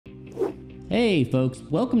Hey folks,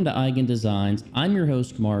 welcome to Eigen Designs. I'm your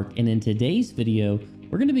host Mark, and in today's video,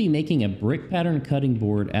 we're going to be making a brick pattern cutting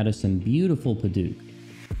board out of some beautiful padauk.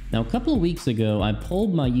 Now a couple of weeks ago, I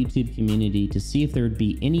polled my YouTube community to see if there would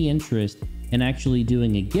be any interest in actually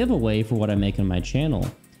doing a giveaway for what I make on my channel.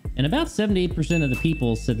 And about 78% of the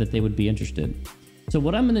people said that they would be interested. So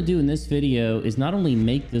what I'm going to do in this video is not only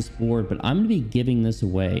make this board, but I'm going to be giving this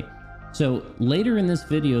away. So later in this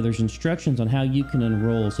video, there's instructions on how you can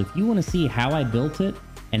enroll. So if you want to see how I built it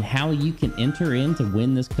and how you can enter in to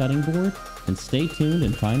win this cutting board, then stay tuned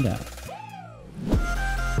and find out.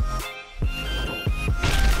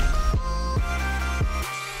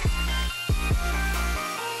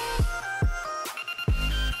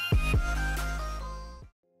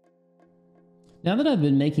 Now that I've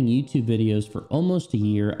been making YouTube videos for almost a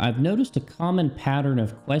year, I've noticed a common pattern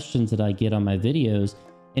of questions that I get on my videos,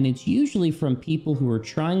 and it's usually from people who are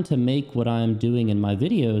trying to make what I'm doing in my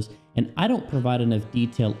videos, and I don't provide enough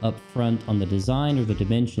detail up front on the design or the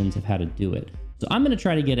dimensions of how to do it. So I'm going to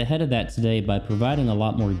try to get ahead of that today by providing a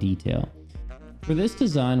lot more detail. For this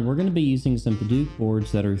design, we're going to be using some padauk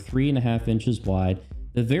boards that are 3.5 inches wide.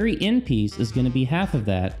 The very end piece is going to be half of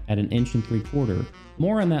that at 1.75 inches.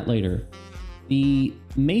 More on that later. The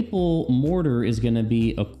maple mortar is going to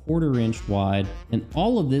be 1/4 inch wide, and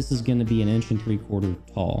all of this is going to be 1.75 inches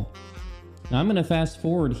tall. Now I'm going to fast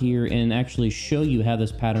forward here and actually show you how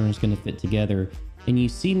this pattern is going to fit together. And you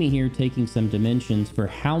see me here taking some dimensions for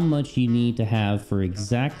how much you need to have for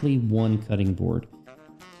exactly one cutting board.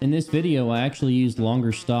 In this video, I actually used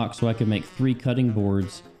longer stock so I could make 3 cutting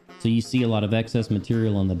boards. So you see a lot of excess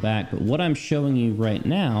material on the back, but what I'm showing you right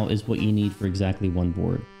now is what you need for exactly one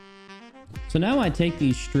board. So now I take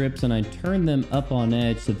these strips and I turn them up on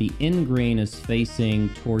edge so the end grain is facing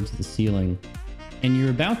towards the ceiling. And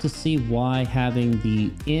you're about to see why having the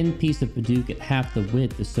end piece of padauk at half the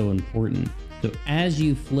width is so important. So as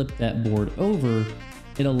you flip that board over,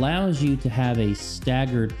 it allows you to have a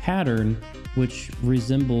staggered pattern, which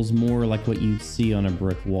resembles more like what you'd see on a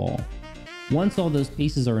brick wall. Once all those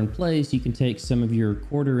pieces are in place, you can take some of your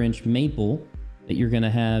 1/4 inch maple that you're going to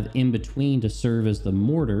have in between to serve as the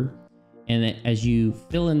mortar. And as you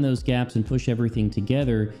fill in those gaps and push everything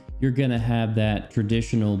together, you're going to have that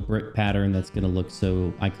traditional brick pattern that's going to look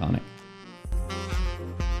so iconic.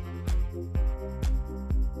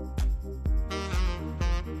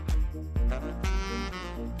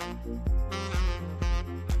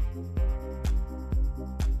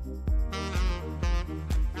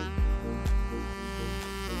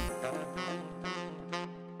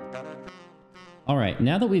 Alright,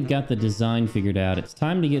 now that we've got the design figured out, it's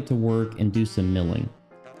time to get to work and do some milling.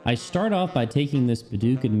 I start off by taking this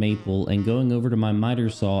padauk and maple and going over to my miter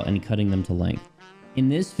saw and cutting them to length. In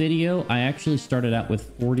this video, I actually started out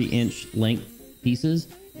with 40-inch length pieces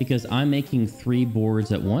because I'm making 3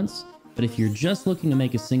 boards at once, but if you're just looking to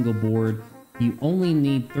make a single board, you only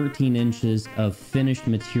need 13 inches of finished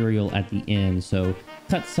material at the end, so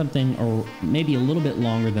cut something or maybe a little bit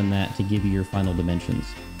longer than that to give you your final dimensions.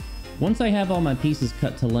 Once I have all my pieces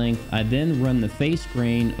cut to length, I then run the face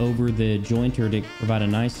grain over the jointer to provide a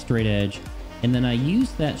nice straight edge, and then I use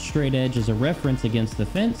that straight edge as a reference against the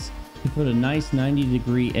fence to put a nice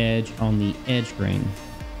 90-degree edge on the edge grain.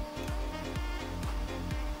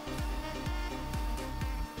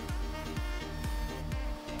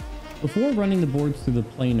 Before running the boards through the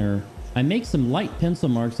planer, I make some light pencil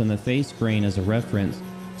marks on the face grain as a reference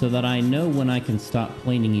so that I know when I can stop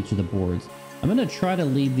planing each of the boards. I'm going to try to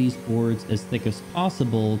leave these boards as thick as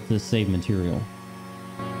possible to save material.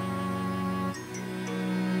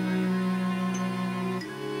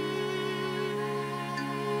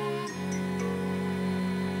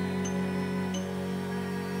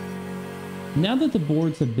 Now that the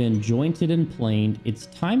boards have been jointed and planed, it's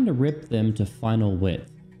time to rip them to final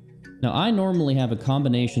width. Now I normally have a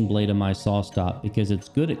combination blade on my saw stop because it's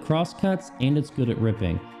good at cross cuts and it's good at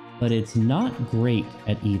ripping, but it's not great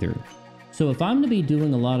at either. So if I'm going to be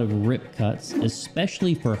doing a lot of rip cuts,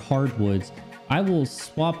 especially for hardwoods, I will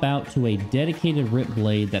swap out to a dedicated rip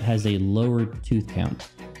blade that has a lower tooth count.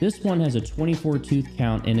 This one has a 24 tooth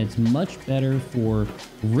count and it's much better for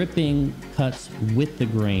ripping cuts with the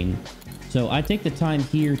grain. So I take the time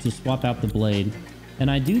here to swap out the blade, and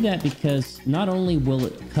I do that because not only will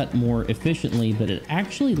it cut more efficiently, but it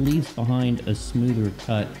actually leaves behind a smoother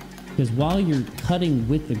cut. Because while you're cutting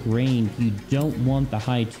with the grain, you don't want the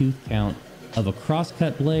high tooth count of a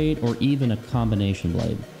crosscut blade or even a combination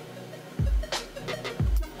blade.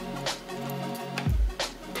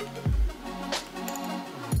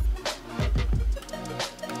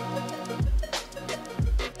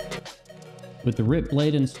 With the rip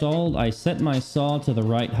blade installed, I set my saw to the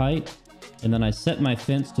right height and then I set my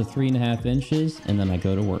fence to 3.5 inches, and then I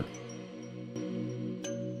go to work.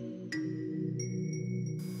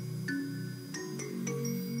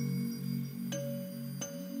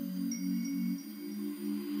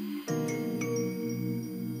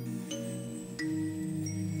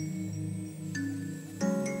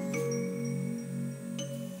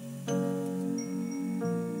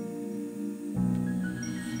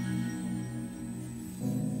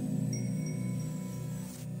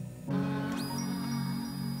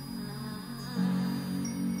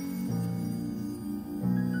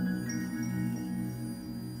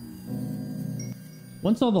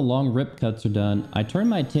 Once all the long rip cuts are done, I turn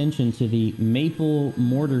my attention to the maple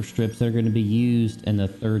mortar strips that are going to be used in the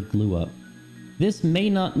third glue up. This may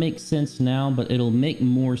not make sense now, but it'll make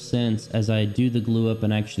more sense as I do the glue up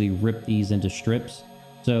and actually rip these into strips.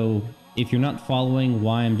 So if you're not following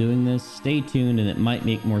why I'm doing this, stay tuned and it might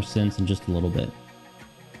make more sense in just a little bit.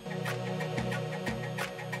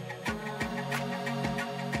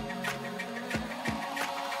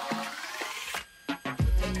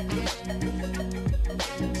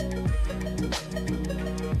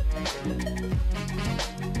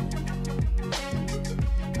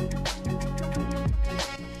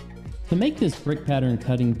 To make this brick pattern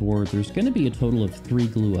cutting board, there's going to be a total of 3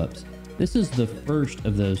 glue ups. This is the first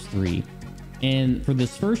of those 3. And for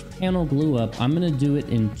this first panel glue up, I'm going to do it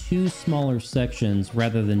in 2 smaller sections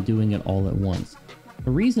rather than doing it all at once.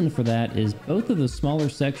 The reason for that is both of the smaller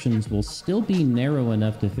sections will still be narrow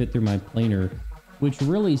enough to fit through my planer, which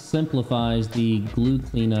really simplifies the glue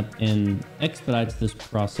cleanup and expedites this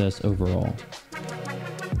process overall.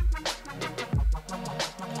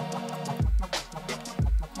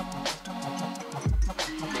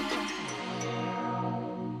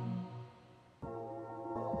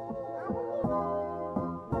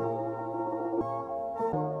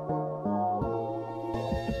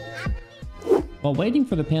 While waiting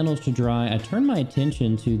for the panels to dry, I turn my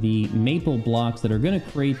attention to the maple blocks that are going to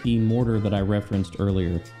create the mortar that I referenced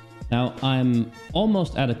earlier. Now, I'm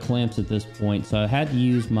almost out of clamps at this point, so I had to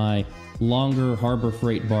use my longer Harbor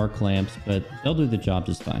Freight bar clamps, but they'll do the job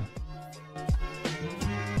just fine.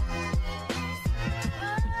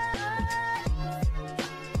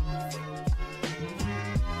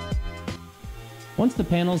 Once the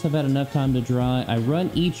panels have had enough time to dry, I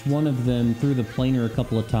run each one of them through the planer a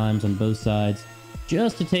couple of times on both sides,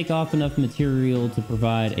 just to take off enough material to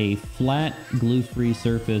provide a flat, glue-free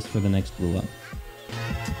surface for the next glue up.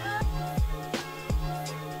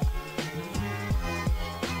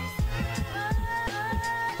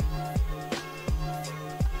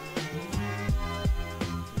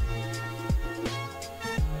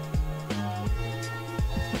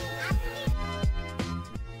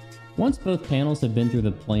 Once both panels have been through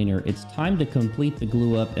the planer, it's time to complete the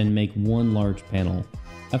glue up and make one large panel.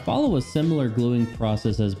 I follow a similar gluing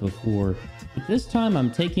process as before, but this time I'm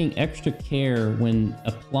taking extra care when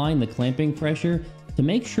applying the clamping pressure to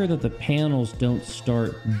make sure that the panels don't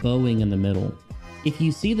start bowing in the middle. If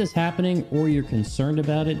you see this happening or you're concerned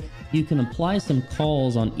about it, you can apply some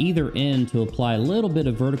cawls on either end to apply a little bit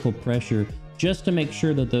of vertical pressure just to make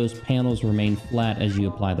sure that those panels remain flat as you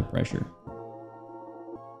apply the pressure.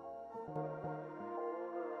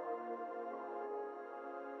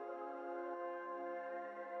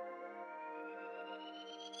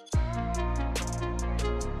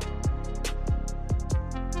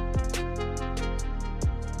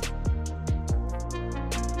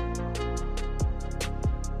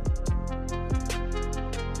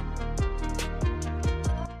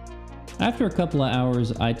 After a couple of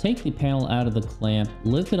hours, I take the panel out of the clamp,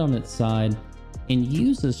 lift it on its side, and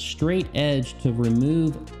use a straight edge to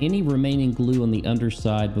remove any remaining glue on the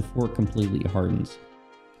underside before it completely hardens.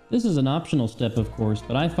 This is an optional step, of course,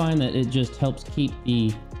 but I find that it just helps keep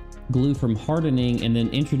the glue from hardening and then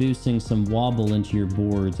introducing some wobble into your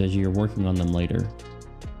boards as you're working on them later.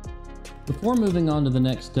 Before moving on to the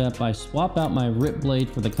next step, I swap out my rip blade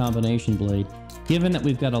for the combination blade, given that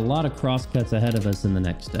we've got a lot of crosscuts ahead of us in the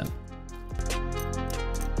next step.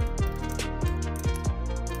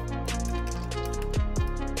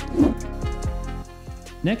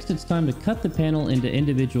 Next, it's time to cut the panel into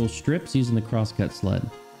individual strips using the crosscut sled.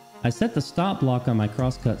 I set the stop block on my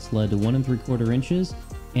crosscut sled to 1 3/4 inches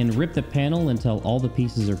and rip the panel until all the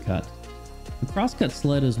pieces are cut. The crosscut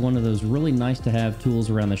sled is one of those really nice to have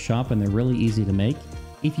tools around the shop, and they're really easy to make.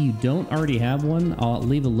 If you don't already have one, I'll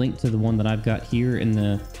leave a link to the one that I've got here in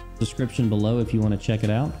the description below if you want to check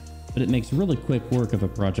it out, but it makes really quick work of a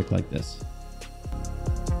project like this.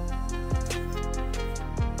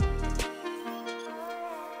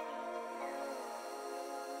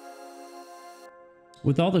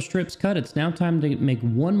 With all the strips cut, it's now time to make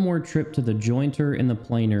one more trip to the jointer and the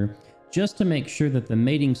planer, just to make sure that the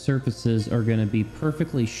mating surfaces are going to be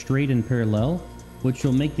perfectly straight and parallel, which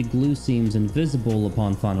will make the glue seams invisible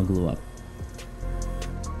upon final glue up.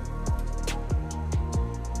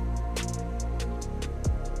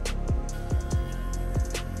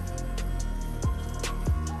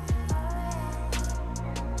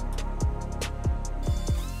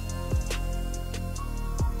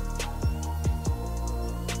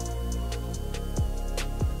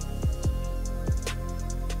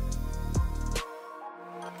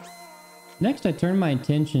 Next, I turn my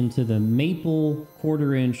attention to the maple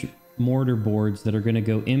 1/4 inch mortar boards that are going to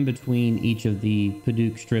go in between each of the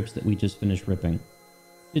padauk strips that we just finished ripping.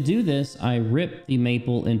 To do this, I rip the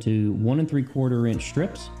maple into 1 3/4 inch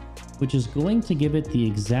strips, which is going to give it the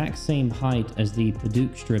exact same height as the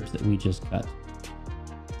padauk strips that we just cut.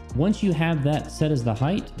 Once you have that set as the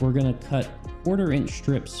height, we're going to cut 1/4 inch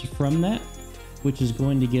strips from that, which is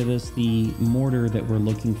going to give us the mortar that we're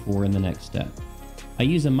looking for in the next step. I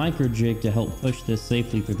use a micro jig to help push this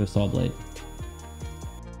safely through the saw blade.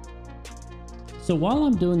 So while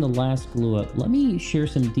I'm doing the last glue up, let me share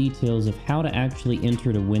some details of how to actually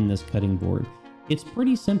enter to win this cutting board. It's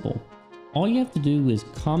pretty simple. All you have to do is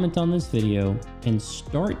comment on this video and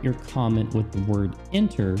start your comment with the word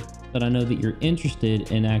enter, so that I know that you're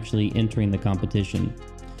interested in actually entering the competition.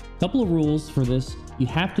 Couple of rules for this: you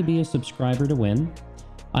have to be a subscriber to win.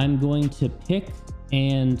 I'm going to pick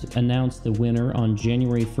and announce the winner on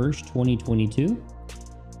January 1st, 2022.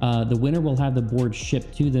 The winner will have the board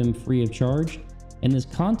shipped to them free of charge, and this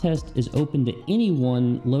contest is open to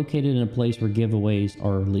anyone located in a place where giveaways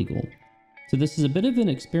are legal. So this is a bit of an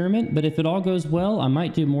experiment, but if it all goes well, I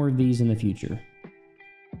might do more of these in the future.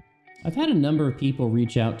 I've had a number of people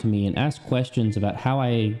reach out to me and ask questions about how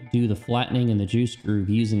I do the flattening and the juice groove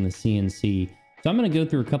using the CNC. So I'm going to go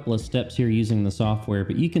through a couple of steps here using the software,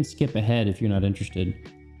 but you can skip ahead if you're not interested.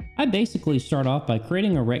 I basically start off by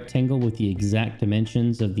creating a rectangle with the exact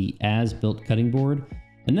dimensions of the as-built cutting board,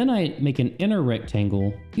 and then I make an inner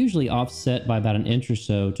rectangle, usually offset by about 1 inch or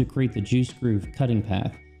so, to create the juice groove cutting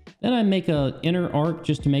path. Then I make an inner arc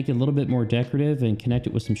just to make it a little bit more decorative and connect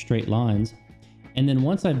it with some straight lines. And then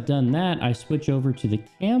once I've done that, I switch over to the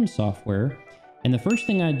CAM software. And the first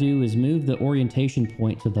thing I do is move the orientation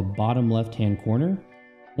point to the bottom left-hand corner.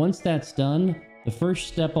 Once that's done, the first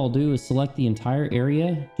step I'll do is select the entire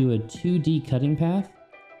area, do a 2D cutting path.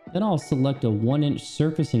 Then I'll select a 1 inch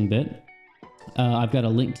surfacing bit. I've got a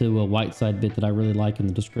link to a white side bit that I really like in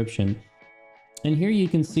the description. And here you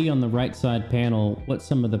can see on the right side panel what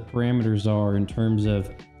some of the parameters are in terms of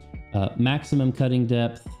maximum cutting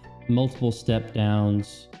depth, multiple step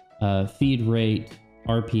downs, feed rate,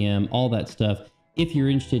 RPM, all that stuff, if you're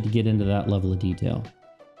interested to get into that level of detail.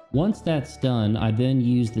 Once that's done, I then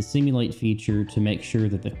use the simulate feature to make sure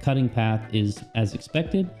that the cutting path is as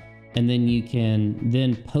expected, and then you can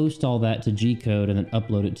then post all that to G-code and then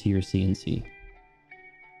upload it to your CNC.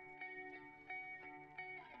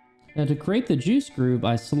 Now to create the juice groove,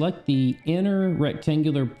 I select the inner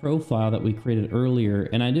rectangular profile that we created earlier,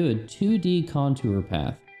 and I do a 2D contour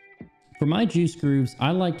path. For my juice grooves,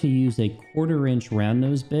 I like to use a 1/4 inch round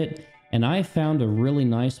nose bit, and I found a really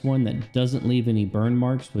nice one that doesn't leave any burn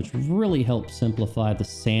marks, which really helps simplify the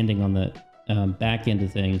sanding on the back end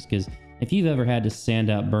of things, because if you've ever had to sand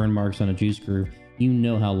out burn marks on a juice groove, you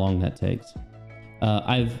know how long that takes.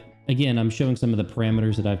 I'm showing some of the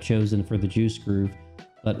parameters that I've chosen for the juice groove,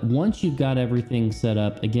 but once you've got everything set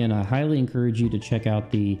up, again, I highly encourage you to check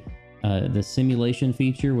out the simulation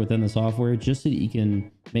feature within the software, just so that you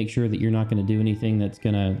can make sure that you're not going to do anything that's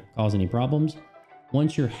going to cause any problems.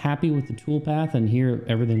 Once you're happy with the toolpath and here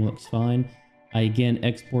everything looks fine, I again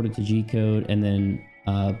export it to G-code and then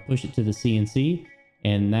push it to the CNC,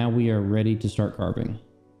 and now we are ready to start carving.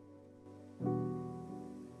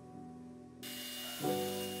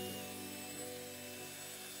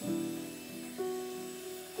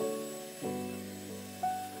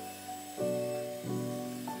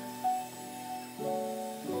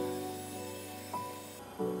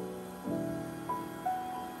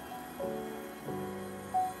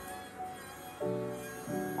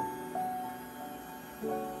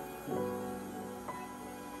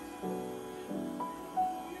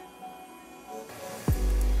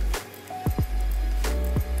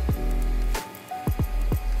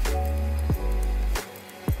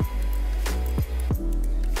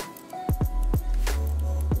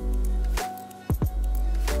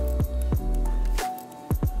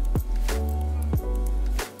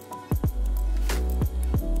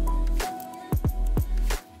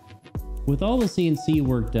 With all the CNC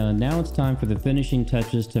work done, now it's time for the finishing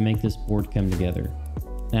touches to make this board come together.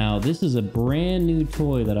 Now, this is a brand new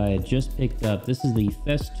toy that I had just picked up. This is the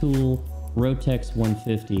Festool Rotex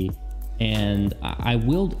 150, and I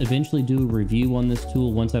will eventually do a review on this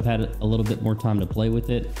tool once I've had a little bit more time to play with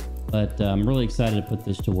it, but I'm really excited to put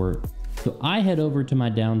this to work. So I head over to my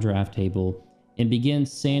downdraft table and begin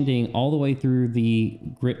sanding all the way through the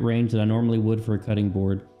grit range that I normally would for a cutting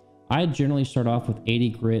board. I generally start off with 80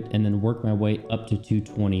 grit and then work my way up to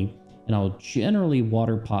 220, and I'll generally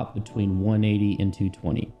water pop between 180 and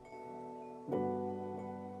 220.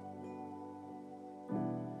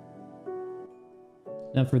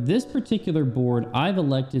 Now for this particular board, I've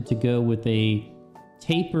elected to go with a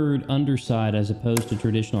tapered underside as opposed to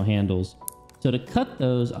traditional handles. So to cut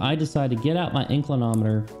those, I decided to get out my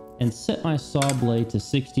inclinometer and set my saw blade to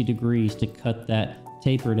 60 degrees to cut that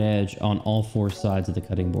tapered edge on all four sides of the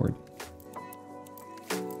cutting board.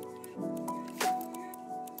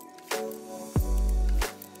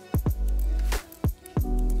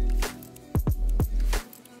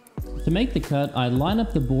 To make the cut, I line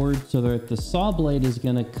up the board so that the saw blade is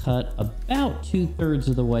going to cut about 2/3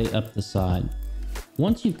 of the way up the side.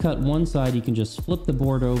 Once you've cut one side, you can just flip the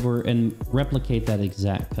board over and replicate that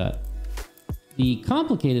exact cut. The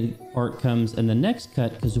complicated part comes in the next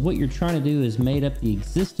cut, because what you're trying to do is mate up the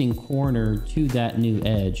existing corner to that new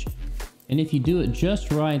edge. And if you do it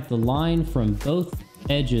just right, the line from both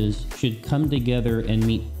edges should come together and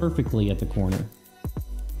meet perfectly at the corner.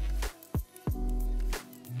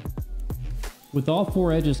 With all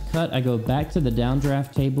four edges cut, I go back to the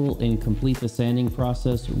downdraft table and complete the sanding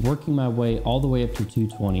process, working my way all the way up to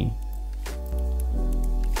 220.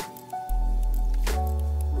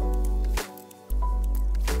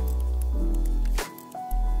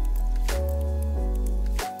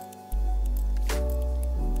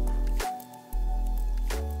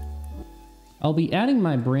 I'll be adding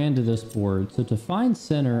my brand to this board, so to find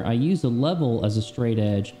center, I use a level as a straight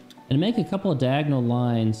edge and make a couple of diagonal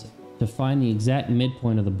lines to find the exact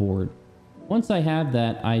midpoint of the board. Once I have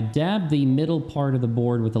that, I dab the middle part of the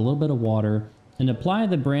board with a little bit of water and apply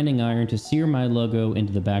the branding iron to sear my logo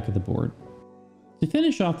into the back of the board. To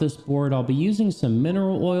finish off this board, I'll be using some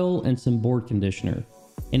mineral oil and some board conditioner.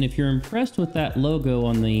 And if you're impressed with that logo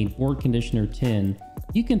on the board conditioner tin,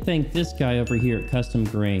 you can thank this guy over here at Custom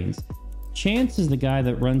Grains. Chance is the guy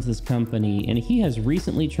that runs this company, and he has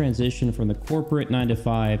recently transitioned from the corporate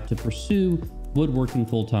 9-to-5 to pursue woodworking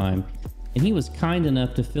full-time, and he was kind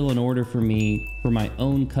enough to fill an order for me for my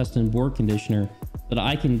own custom board conditioner, but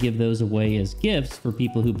I can give those away as gifts for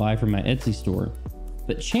people who buy from my Etsy store.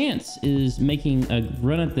 But Chance is making a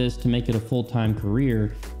run at this to make it a full-time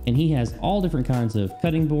career, and he has all different kinds of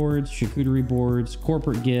cutting boards, charcuterie boards,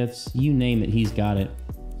 corporate gifts, you name it, he's got it.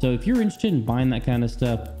 So if you're interested in buying that kind of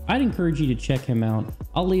stuff, I'd encourage you to check him out.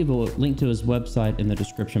 I'll leave a link to his website in the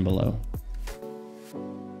description below.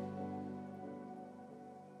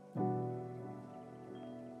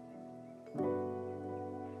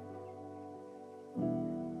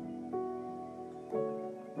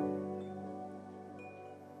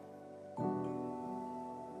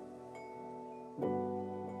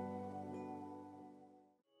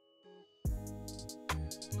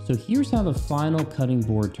 So here's how the final cutting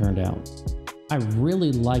board turned out. I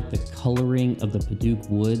really like the coloring of the padauk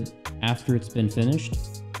wood after it's been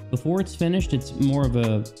finished. Before it's finished, it's more of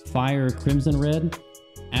a fire crimson red.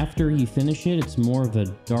 After you finish it, it's more of a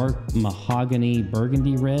dark mahogany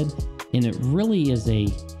burgundy red. And it really is a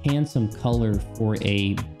handsome color for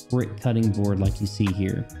a brick cutting board like you see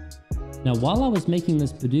here. Now, while I was making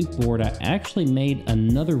this padauk board, I actually made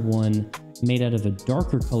another one made out of a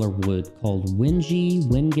darker color wood called Wenge.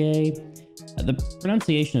 The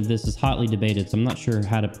pronunciation of this is hotly debated, so I'm not sure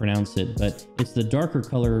how to pronounce it, but it's the darker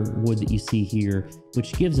color wood that you see here,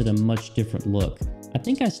 which gives it a much different look. I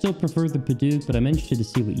think I still prefer the padauk, but I'm interested to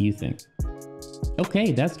see what you think.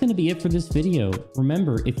 Okay, that's going to be it for this video.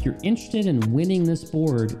 Remember, if you're interested in winning this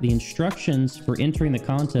board, the instructions for entering the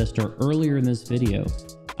contest are earlier in this video.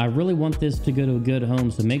 I really want this to go to a good home,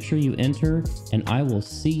 so make sure you enter, and I will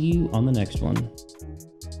see you on the next one.